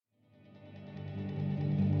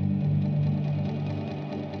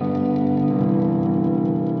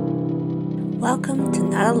Welcome to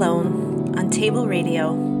Not Alone on Table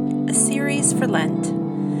Radio, a series for Lent.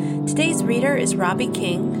 Today's reader is Robbie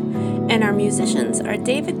King, and our musicians are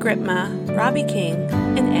David Gritma, Robbie King,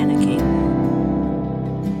 and Anna King.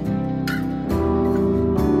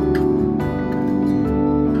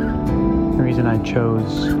 The reason I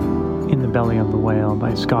chose In the Belly of the Whale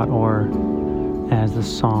by Scott Orr as the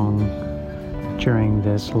song during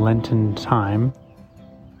this Lenten time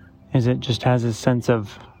is it just has a sense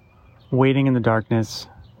of waiting in the darkness,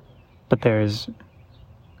 but there's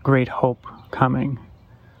great hope coming,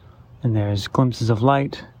 and there's glimpses of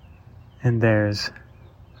light, and there's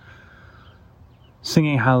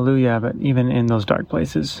singing hallelujah, but even in those dark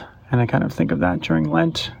places. And I kind of think of that during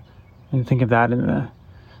Lent, and think of that in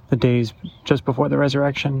the days just before the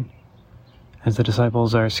resurrection, as the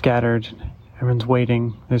disciples are scattered, everyone's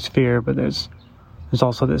waiting, there's fear, but there's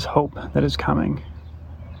also this hope that is coming.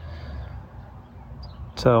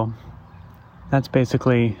 So that's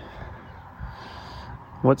basically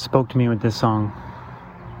what spoke to me with this song.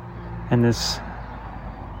 And this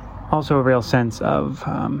also a real sense of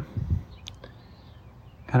kind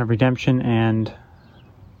of redemption and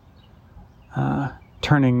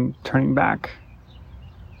turning back.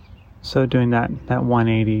 So doing that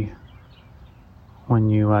 180 when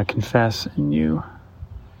you confess and you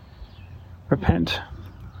repent.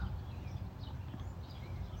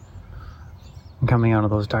 And coming out of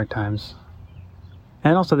those dark times.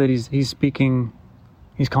 And also that he's speaking,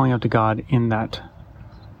 he's calling out to God in that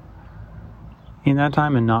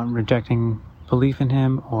time and not rejecting belief in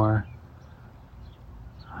him or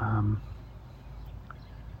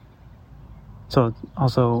so it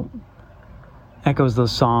also echoes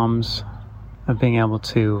those Psalms of being able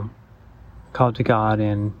to call out to God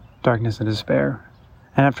in darkness and despair.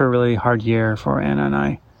 And after a really hard year for Anna and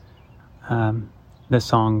I, this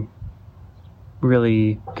song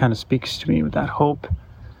really kind of speaks to me with that hope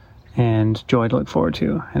and joy to look forward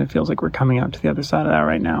to. And it feels like we're coming out to the other side of that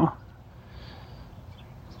right now.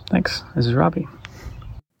 Thanks. This is Robbie.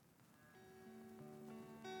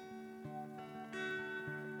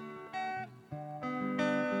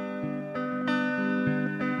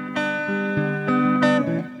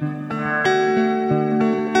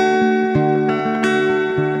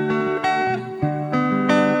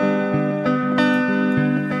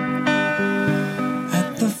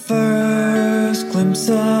 Glimpse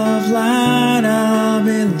of light, I'll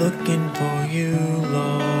be looking for you,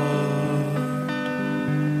 Lord.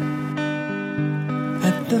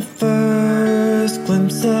 At the first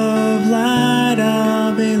glimpse of light,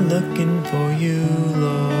 I'll be looking for you,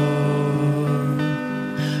 Lord.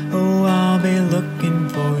 Oh, I'll be looking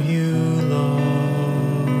for you, Lord.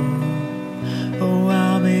 Oh,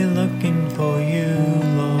 I'll be looking for you,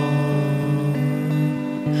 Lord.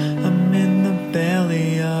 I'm in the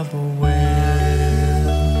belly of a whale.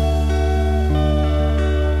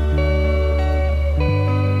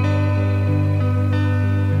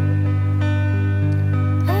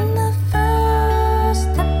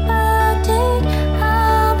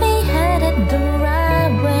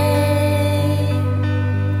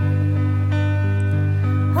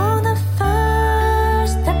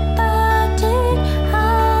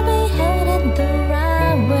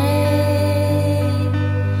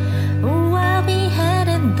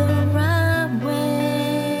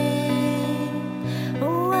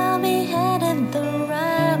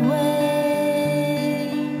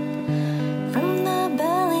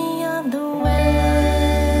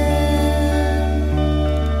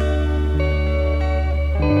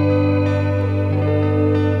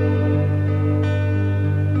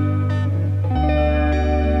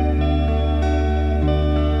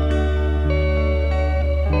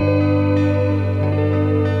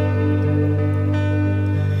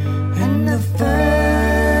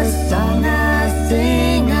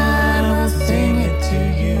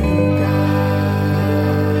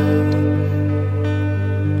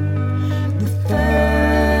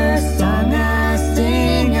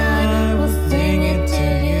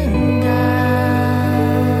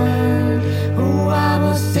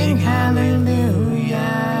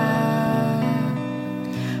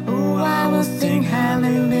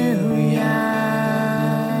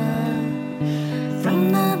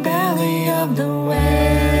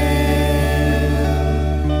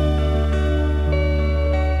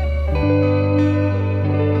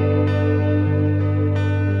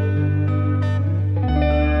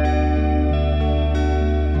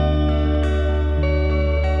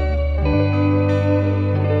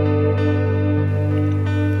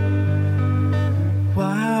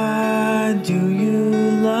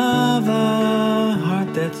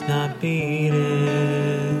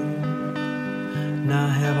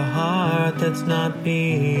 that's not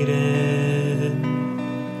beaten,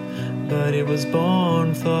 but it was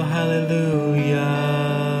born for hallelujah.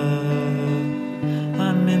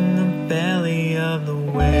 I'm in the belly of the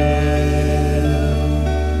whale.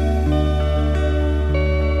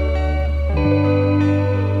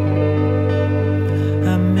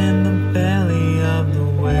 I'm in the belly of the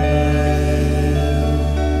whale.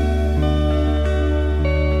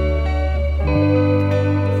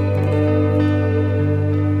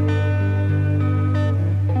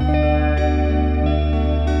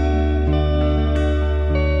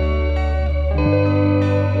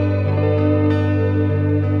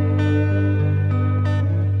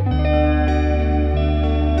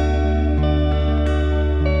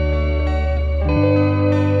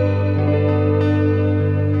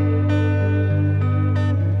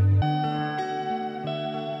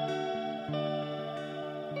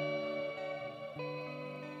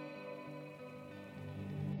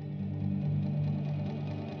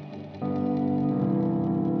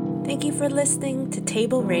 Thank you for listening to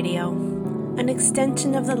Table Radio, an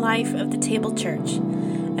extension of the life of the Table Church,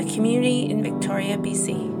 a community in Victoria,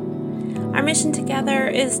 BC. Our mission together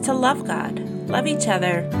is to love God, love each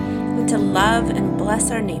other, and to love and bless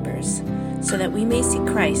our neighbors, so that we may see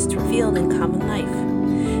Christ revealed in common life.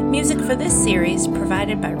 Music for this series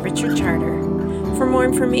provided by Richard Charter. For more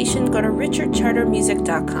information, go to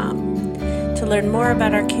richardchartermusic.com. To learn more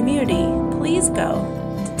about our community, please go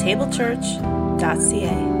to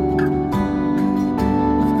tablechurch.ca.